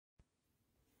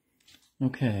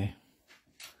Okay.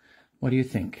 What do you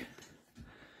think?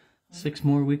 6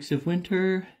 more weeks of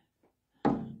winter?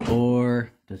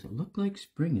 Or does it look like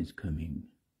spring is coming?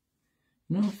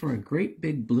 No, for a great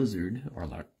big blizzard, or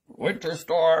like winter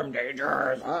storm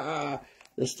dangers,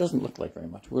 this doesn't look like very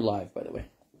much. We're live, by the way.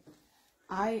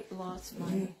 I lost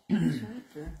my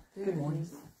charger. Good morning.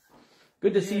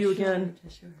 Good to see you again.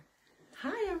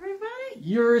 Hi, everybody.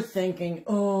 You're thinking,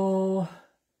 oh,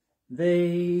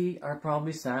 they are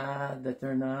probably sad that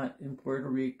they're not in Puerto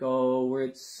Rico where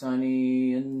it's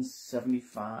sunny and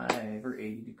 75 or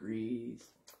 80 degrees.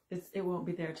 It won't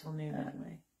be there till noon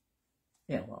anyway.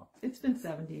 Yeah, well. It's been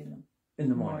 70 in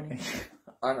the morning.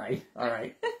 All right, all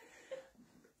right.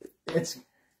 It's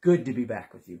good to be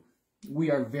back with you. We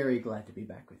are very glad to be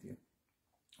back with you.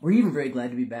 We're even very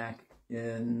glad to be back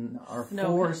in our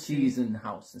 4-season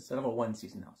house instead of a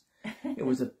 1-season house. It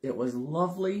was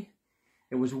lovely.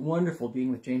 It was wonderful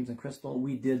being with James and Crystal.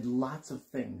 We did lots of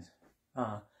things.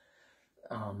 Have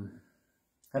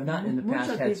not in the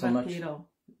past had so much.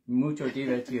 Mucho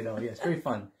divertido. Yes, very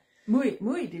fun. Muy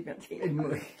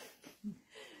divertido.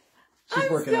 She's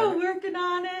working on it. I'm still working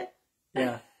on it.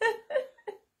 Yeah.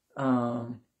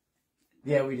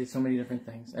 Yeah, we did so many different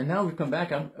things. And now we've come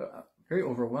back. I'm very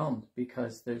overwhelmed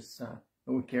because there's,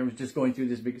 Karen was just going through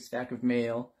this big stack of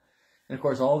mail. And of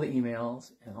course, all the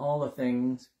emails and all the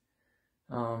things.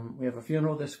 We have a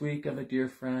funeral this week of a dear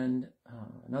friend.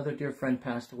 Another dear friend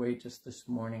passed away just this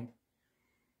morning.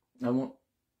 I won't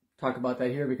talk about that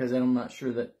here because I'm not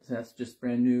sure that that's just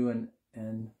brand new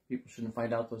and people shouldn't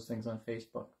find out those things on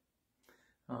Facebook.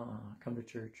 Come to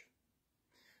church.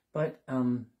 But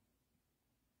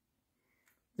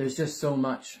there's just so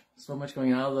much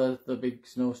going on. Out of the big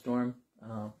snowstorm.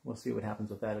 We'll see what happens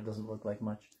with that. It doesn't look like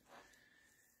much.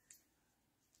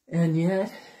 And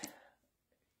yet,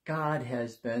 God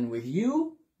has been with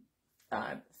you.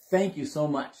 Thank you so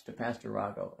much to Pastor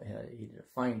Rago. He did a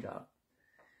fine job.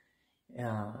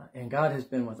 And God has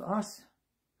been with us.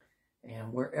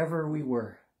 And wherever we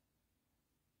were,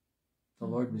 the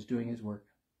Lord was doing his work.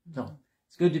 So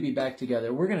it's good to be back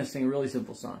together. We're going to sing a really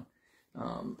simple song.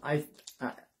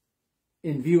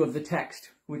 In view of the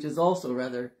text, which is also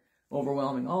rather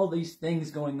overwhelming. All these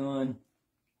things going on.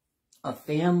 A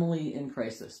family in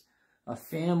crisis. A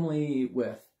family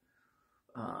with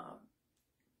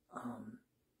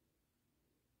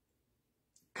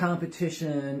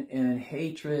competition and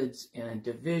hatreds and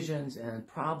divisions and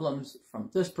problems from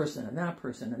this person and that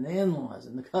person and the in-laws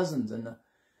and the cousins and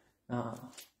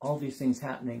all these things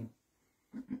happening.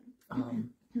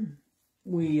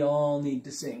 We all need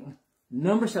to sing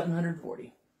number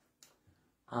 740.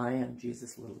 I am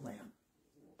Jesus' little lamb.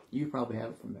 You probably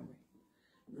have it from memory.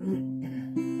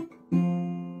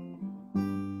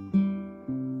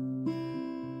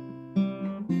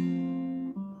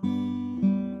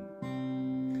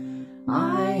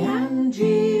 I am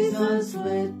Jesus'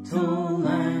 little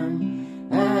lamb,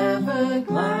 ever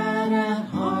glad at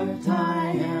heart I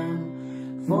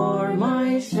am, for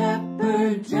my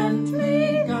shepherd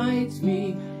gently guides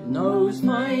me, knows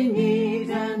my need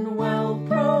and well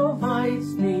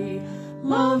provides me,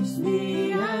 loves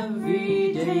me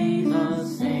every day the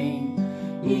same,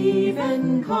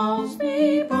 even calls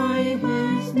me by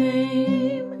his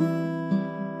name.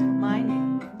 My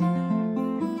name.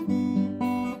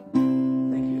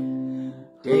 Thank you.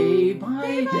 Day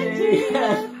by day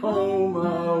at home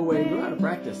away. We're out of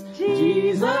practice.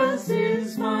 Jesus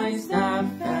is my staff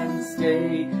and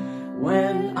stay.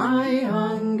 When I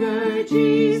hunger,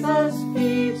 Jesus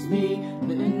feeds me,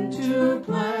 into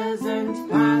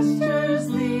pleasant pastures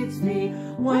leads me.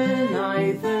 When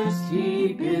I thirst,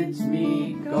 he bids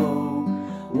me go,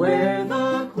 where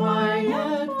the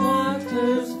quiet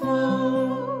waters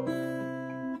flow.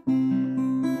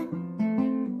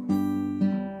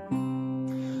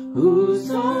 Who's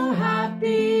so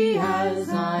happy as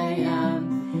I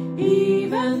am,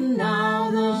 even now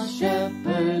the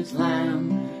shepherd's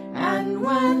lamb. And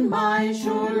when my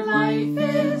short life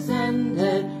is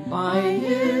ended, by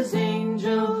his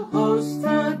angel host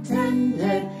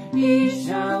attended, he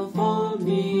shall fold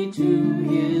me to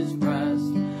his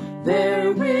breast,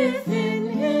 there within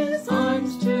his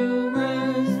arms to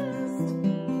rest.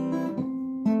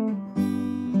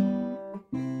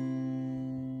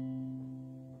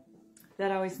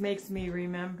 That always makes me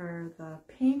remember the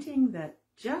painting that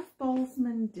Jeff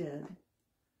Bolzman did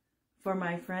for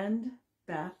my friend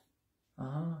Beth.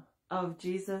 Of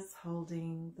Jesus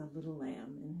holding the little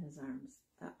lamb in his arms.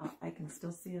 I can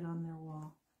still see it on their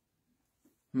wall.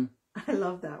 I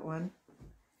love that one.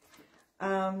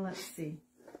 Let's see.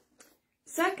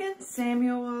 2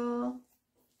 Samuel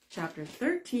chapter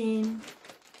 13,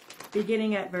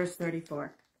 beginning at verse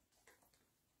 34.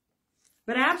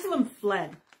 But Absalom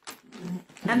fled,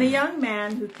 and the young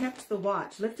man who kept the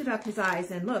watch lifted up his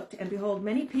eyes and looked, and behold,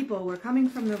 many people were coming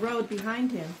from the road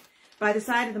behind him by the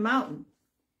side of the mountain.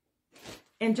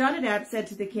 And Jonadab said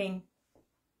to the king,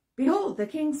 Behold, the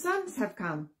king's sons have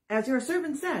come, as your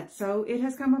servant said, so it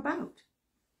has come about.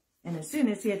 And as soon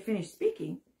as he had finished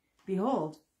speaking,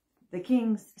 behold, the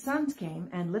king's sons came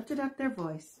and lifted up their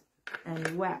voice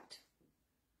and wept.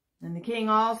 And the king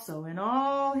also and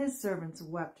all his servants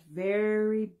wept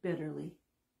very bitterly.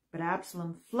 But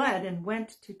Absalom fled and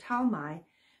went to Talmai,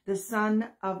 the son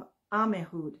of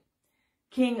Ammihud,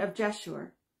 king of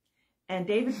Geshur. And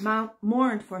David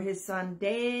mourned for his son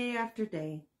day after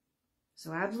day.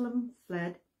 So Absalom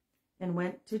fled and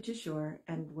went to Geshur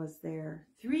and was there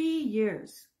 3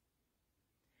 years.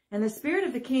 And the spirit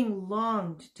of the king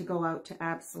longed to go out to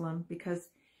Absalom because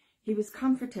he was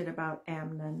comforted about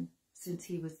Amnon since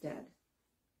he was dead.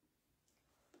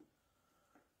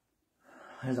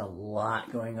 There's a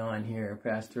lot going on here.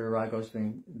 Pastor Rago's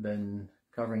been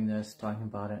covering this, talking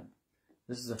about it.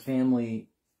 This is a family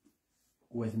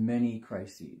with many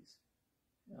crises.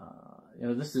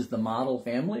 This is the model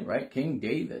family, right? King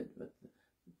David, with the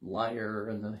lyre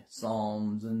and the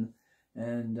Psalms and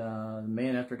the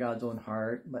man after God's own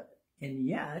heart. And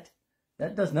yet,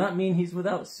 that does not mean he's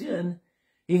without sin.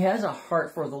 He has a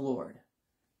heart for the Lord.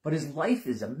 But his life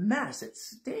is a mess. It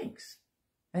stinks.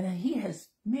 And he has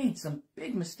made some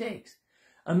big mistakes.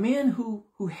 A man who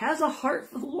has a heart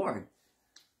for the Lord.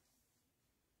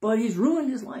 But he's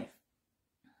ruined his life.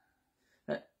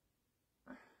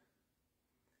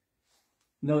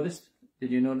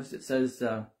 Did you notice it says,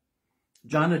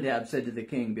 Jonadab said to the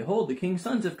king, Behold, the king's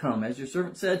sons have come, as your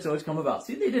servant said, so it's come about.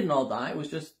 See, they didn't all die. It was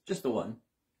just the one.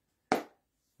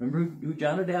 Remember who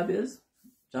Jonadab is?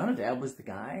 Jonadab was the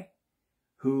guy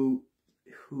who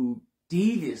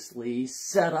deviously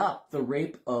set up the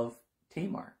rape of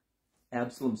Tamar,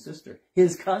 Absalom's sister,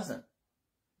 his cousin.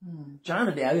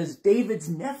 Jonadab is David's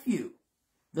nephew,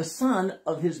 the son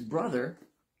of his brother,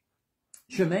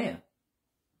 Shemaiah,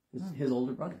 his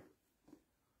older brother.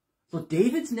 So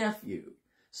David's nephew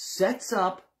sets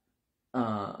up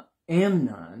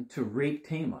Amnon to rape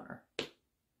Tamar,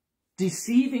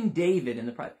 deceiving David in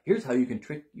the private. Here's how you can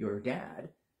trick your dad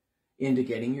into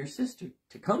getting your sister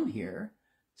to come here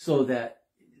so that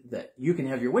you can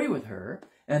have your way with her.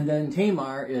 And then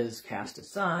Tamar is cast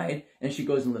aside, and she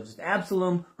goes and lives with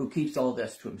Absalom, who keeps all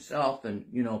this to himself and,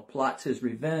 plots his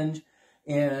revenge.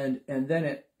 And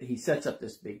then he sets up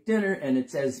this big dinner, and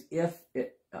it's as if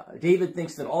David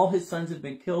thinks that all his sons have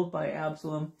been killed by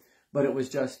Absalom, but it was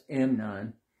just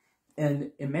Amnon.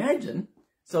 And imagine,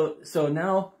 so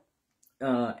now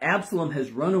Absalom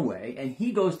has run away, and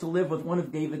he goes to live with one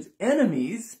of David's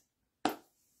enemies,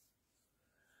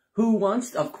 who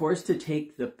wants, of course, to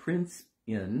take the prince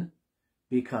in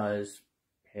because,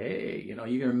 hey,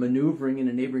 you're maneuvering in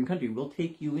a neighboring country. We'll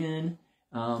take you in,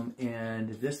 and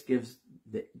this gives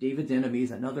David's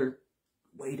enemies another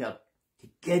way to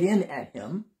get in at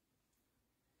him.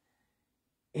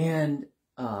 And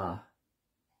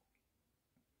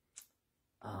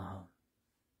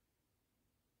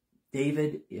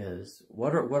David is,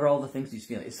 what are all the things he's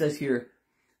feeling? It says here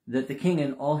that the king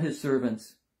and all his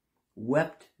servants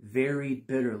wept very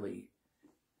bitterly.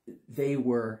 They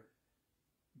were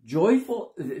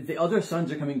joyful. The other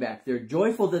sons are coming back. They're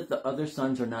joyful that the other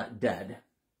sons are not dead.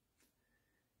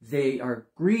 They are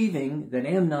grieving that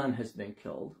Amnon has been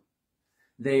killed.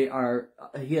 He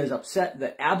is upset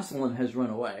that Absalom has run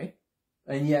away.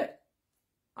 And yet,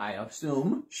 I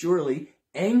assume, surely,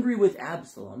 angry with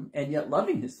Absalom, and yet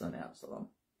loving his son Absalom.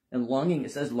 And longing,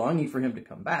 it says, longing for him to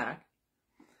come back.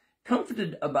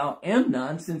 Comforted about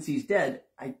Amnon since he's dead.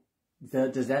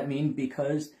 Does that mean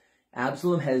because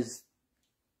Absalom has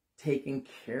taken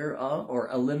care of or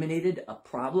eliminated a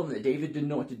problem that David didn't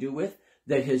know what to do with,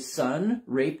 that his son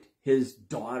raped his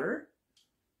daughter?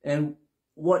 And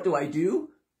what do I do?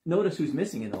 Notice who's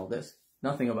missing in all this.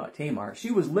 Nothing about Tamar.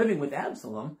 She was living with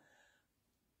Absalom.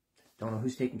 Don't know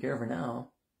who's taking care of her now.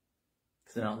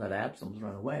 Because now that Absalom's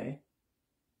run away.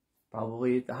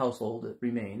 Probably the household that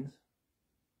remains.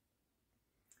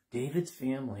 David's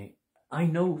family. I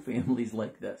know families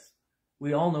like this.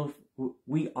 We all know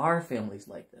we are families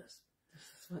like this.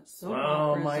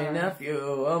 Well, my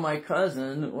nephew, well, my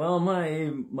cousin, well,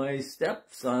 my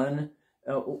stepson,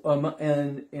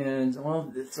 and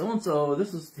well, so-and-so,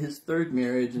 this is his third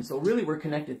marriage, and so really we're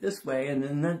connected this way,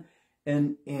 and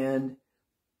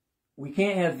we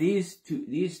can't have these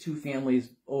two families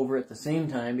over at the same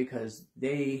time because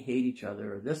they hate each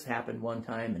other, or this happened one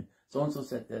time, and so-and-so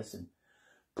said this, and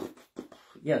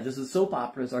yeah, just the soap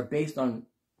operas are based on,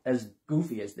 as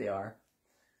goofy as they are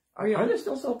there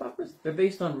still soap operas? They're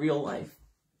based on real life.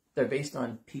 They're based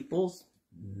on people's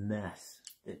mess.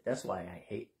 That's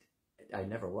why I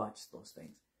never watched those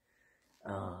things.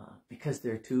 Because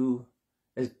they're too,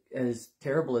 as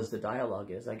terrible as the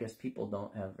dialogue is, I guess people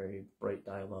don't have very bright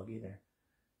dialogue either.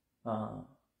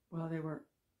 Well,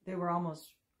 they were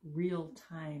almost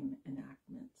real-time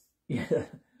enactments. Yeah.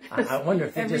 I wonder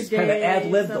if they just kind of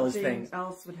ad-lib those things. Something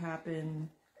else would happen,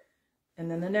 and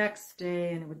then the next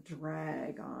day, and it would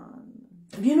drag on.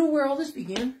 Do you know where all this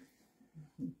began?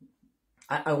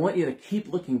 I want you to keep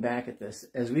looking back at this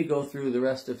as we go through the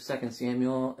rest of 2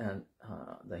 Samuel and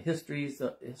the history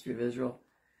of Israel.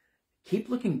 Keep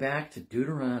looking back to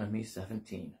Deuteronomy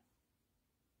 17.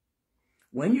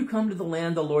 When you come to the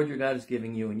land the Lord your God is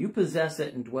giving you, and you possess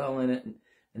it and dwell in it,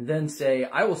 and then say,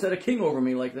 I will set a king over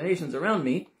me like the nations around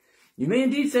me, you may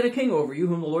indeed set a king over you,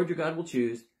 whom the Lord your God will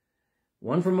choose.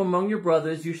 One from among your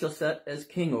brothers you shall set as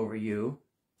king over you.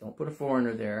 Don't put a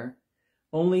foreigner there.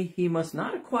 Only he must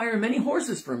not acquire many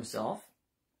horses for himself,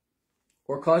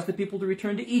 or cause the people to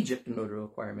return to Egypt in order to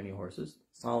acquire many horses.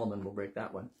 Solomon will break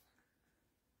that one.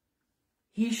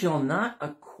 He shall not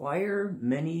acquire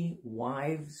many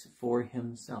wives for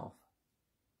himself,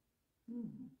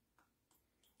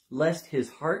 lest his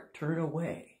heart turn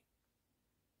away,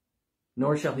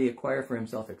 nor shall he acquire for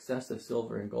himself excessive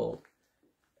silver and gold.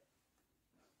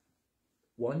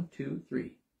 1, 2,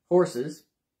 3. Horses,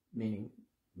 meaning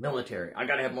military. I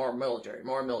gotta have more military.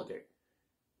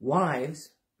 Wives,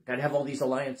 gotta have all these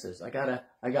alliances. I gotta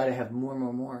have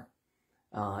more.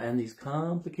 And these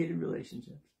complicated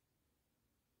relationships.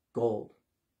 Gold.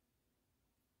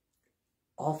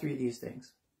 All three of these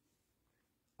things.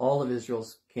 All of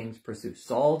Israel's kings pursue.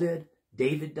 Saul did,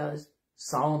 David does,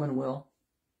 Solomon will,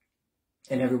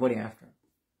 and everybody after him.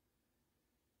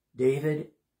 David,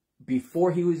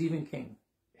 before he was even king,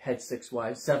 had 7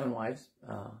 wives,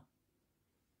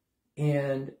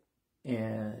 and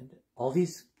all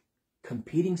these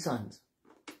competing sons.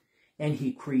 And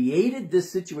he created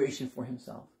this situation for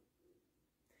himself.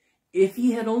 If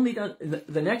he had only done,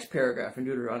 the next paragraph in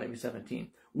Deuteronomy 17,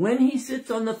 when he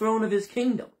sits on the throne of his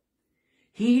kingdom,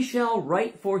 he shall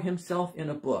write for himself in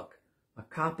a book a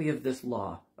copy of this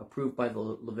law approved by the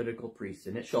Levitical priests,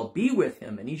 and it shall be with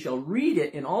him, and he shall read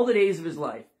it in all the days of his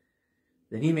life,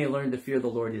 that he may learn to fear the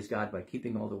Lord his God by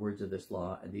keeping all the words of this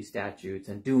law and these statutes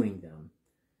and doing them,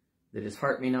 that his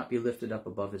heart may not be lifted up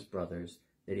above his brothers,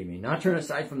 that he may not turn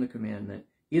aside from the commandment,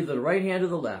 either the right hand or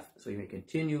the left, so he may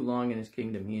continue long in his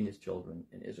kingdom, he and his children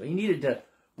in Israel. He needed to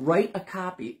write a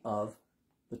copy of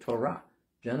the Torah.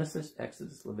 Genesis,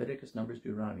 Exodus, Leviticus, Numbers,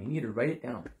 Deuteronomy. He needed to write it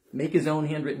down, make his own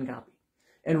handwritten copy,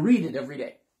 and read it every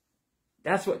day.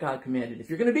 That's what God commanded. If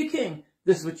you're going to be king,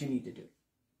 this is what you need to do.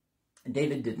 And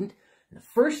David didn't. And the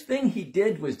first thing he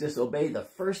did was disobey the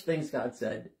first things God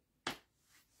said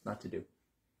not to do.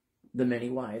 The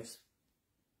many wives.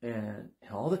 And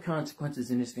all the consequences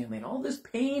in his family. And all this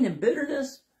pain and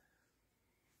bitterness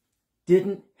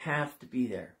didn't have to be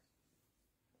there.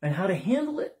 And how to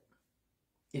handle it?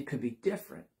 It could be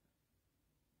different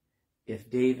if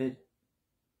David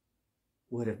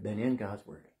would have been in God's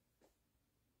Word.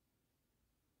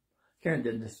 Karen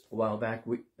did this a while back.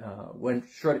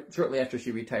 Shortly after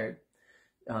she retired,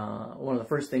 one of the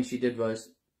first things she did was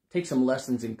take some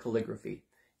lessons in calligraphy.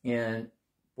 And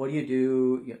what do?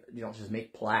 You don't just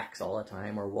make plaques all the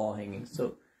time or wall hangings.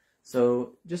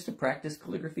 So just to practice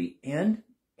calligraphy and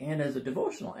as a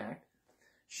devotional act,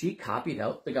 she copied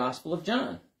out the Gospel of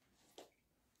John.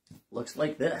 Looks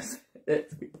like this.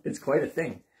 It's quite a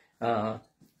thing.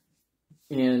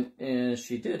 And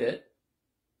she did it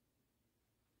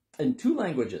in 2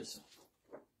 languages.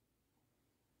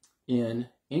 In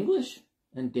English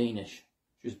and Danish.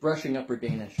 She was brushing up her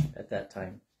Danish at that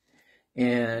time.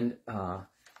 And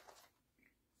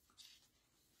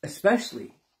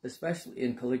especially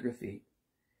in calligraphy,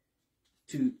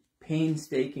 to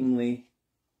painstakingly,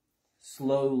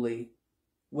 slowly,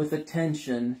 with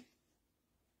attention,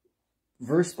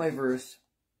 verse by verse,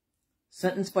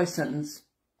 sentence by sentence,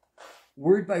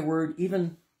 word by word,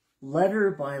 even letter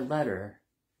by letter,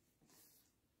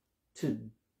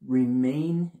 to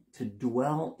remain, to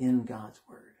dwell in God's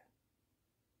Word.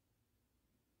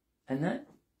 And that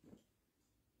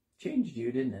changed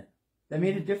you, didn't it? That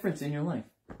made a difference in your life.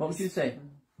 What would you say?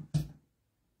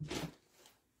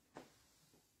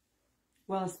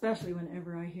 Well, especially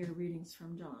whenever I hear readings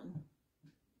from John,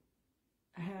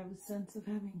 I have a sense of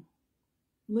having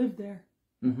lived there.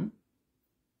 Mm-hmm.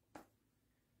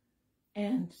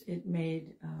 And it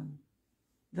made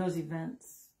those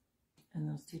events and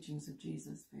those teachings of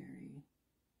Jesus very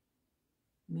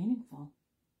meaningful.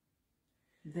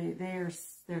 They're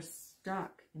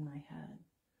stuck in my head.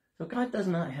 So God does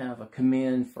not have a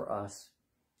command for us.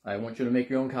 I want you to make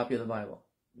your own copy of the Bible,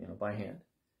 by hand.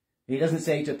 He doesn't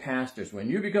say to pastors, when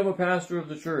you become a pastor of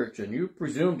the church and you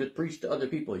presume to preach to other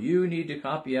people, you need to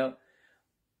copy out.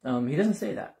 He doesn't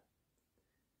say that.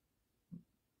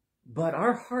 But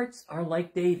our hearts are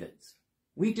like David's.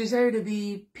 We desire to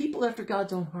be people after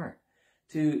God's own heart,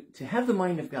 to have the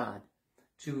mind of God,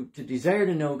 to desire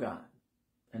to know God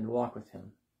and walk with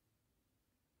Him.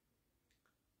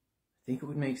 I think it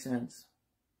would make sense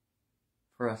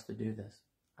for us to do this.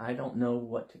 I don't know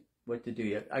what to do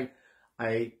yet.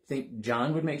 I think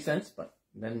John would make sense, but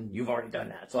then you've already done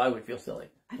that, so I would feel silly,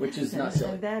 which is not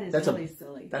silly. That is really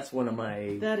silly. That's one of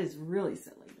my... That is really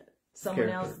silly that someone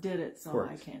else did it, so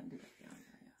quirks. I can't do it. Yeah.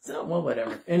 So, well,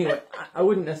 whatever. Anyway, I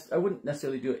wouldn't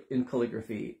necessarily do it in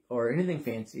calligraphy or anything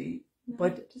fancy,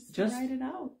 but just write it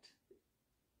out.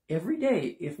 Every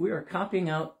day, if we are copying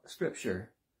out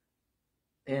Scripture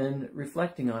and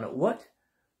reflecting on it, what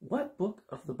book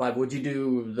of the Bible? Would you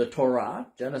do the Torah,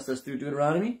 Genesis through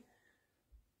Deuteronomy?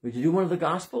 Would you do one of the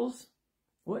Gospels?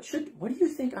 What do you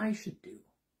think I should do?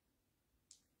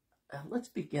 Let's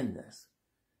begin this.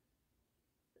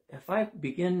 If I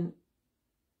begin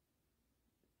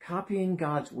copying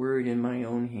God's Word in my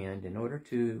own hand in order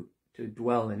to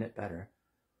dwell in it better,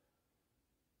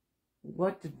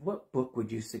 what book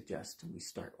would you suggest we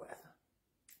start with?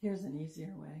 Here's an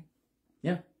easier way.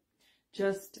 Yeah.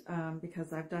 Just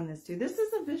because I've done this too. This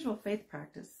is a visual faith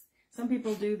practice. Some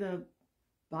people do the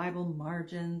Bible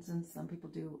margins and some people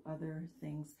do other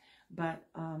things. But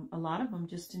a lot of them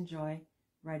just enjoy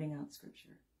writing out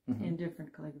Scripture in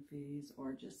different calligraphies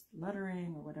or just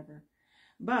lettering or whatever.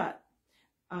 But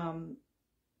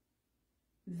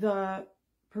the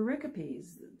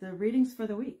pericopes, the readings for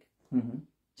the week,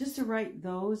 just to write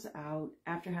those out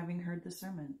after having heard the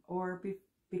sermon or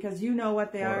because you know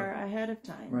what they are ahead of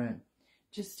time. Right.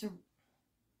 Just to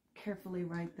carefully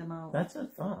write them out. That's a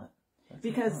thought.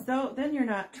 Because then you're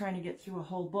not trying to get through a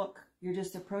whole book. You're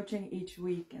just approaching each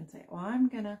week and say, well, I'm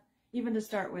going to, even to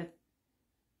start with,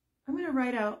 I'm going to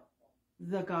write out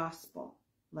the gospel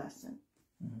lesson.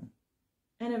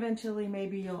 And eventually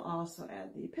maybe you'll also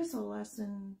add the epistle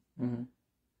lesson.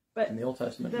 But in the Old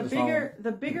Testament,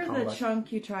 the bigger the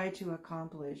chunk you try to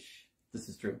accomplish. This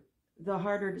is true. The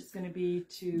harder it's going to be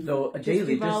to so a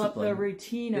daily develop the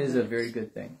routine of it. Is a very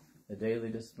good thing. A daily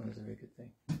discipline is a very good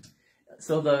thing.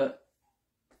 So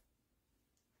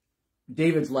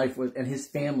David's life was, and his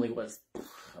family was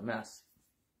a mess.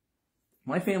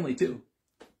 My family too.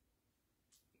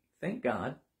 Thank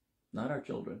God, not our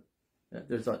children.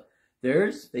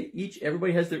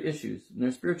 Everybody has their issues and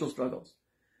their spiritual struggles.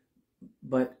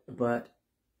 But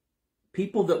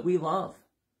people that we love,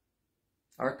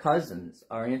 our cousins,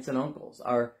 our aunts and uncles,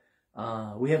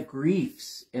 we have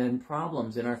griefs and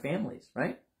problems in our families,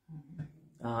 right?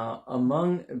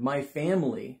 Among my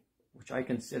family, which I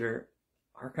consider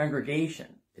our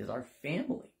congregation is our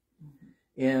family.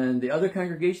 And the other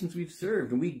congregations we've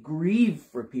served, and we grieve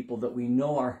for people that we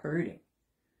know are hurting.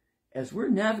 As we're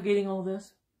navigating all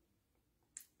this,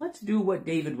 let's do what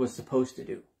David was supposed to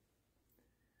do.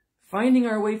 Finding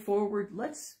our way forward,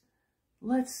 let's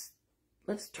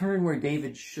turn where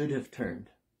David should have turned.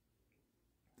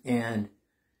 And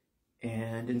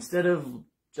instead of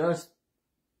just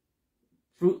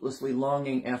fruitlessly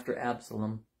longing after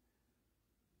Absalom,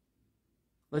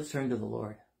 let's turn to the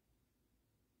Lord.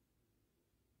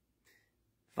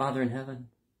 Father in heaven,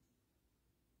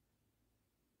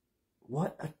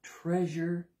 what a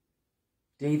treasure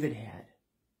David had.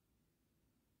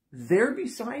 There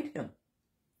beside him,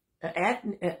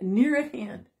 near at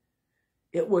hand,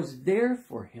 it was there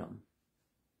for him.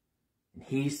 And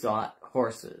he sought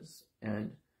horses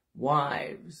and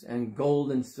wives and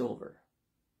gold and silver.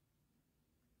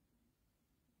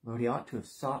 Lord, he ought to have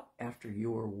sought after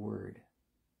your word.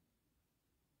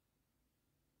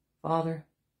 Father,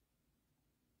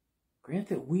 grant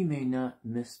that we may not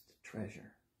miss the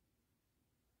treasure.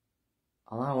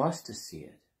 Allow us to see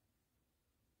it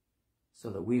so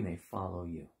that we may follow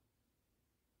you.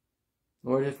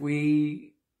 Lord, if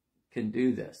we can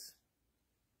do this,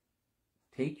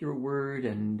 take your word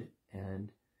and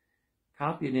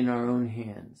copy it in our own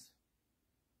hands.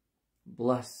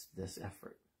 Bless this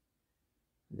effort,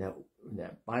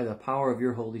 that by the power of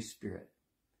your Holy Spirit,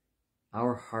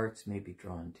 our hearts may be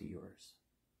drawn to yours,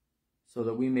 so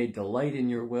that we may delight in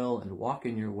your will and walk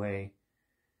in your way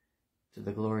to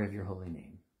the glory of your holy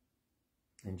name.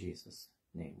 In Jesus'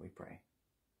 name we pray.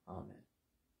 Amen.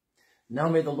 Now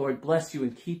may the Lord bless you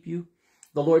and keep you.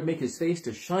 The Lord make his face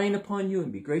to shine upon you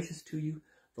and be gracious to you.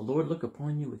 The The Lord look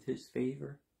upon you with his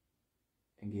favor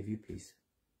and give you peace.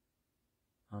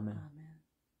 Amen. Amen.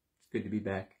 It's good to be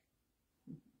back.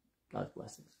 God's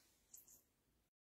blessings.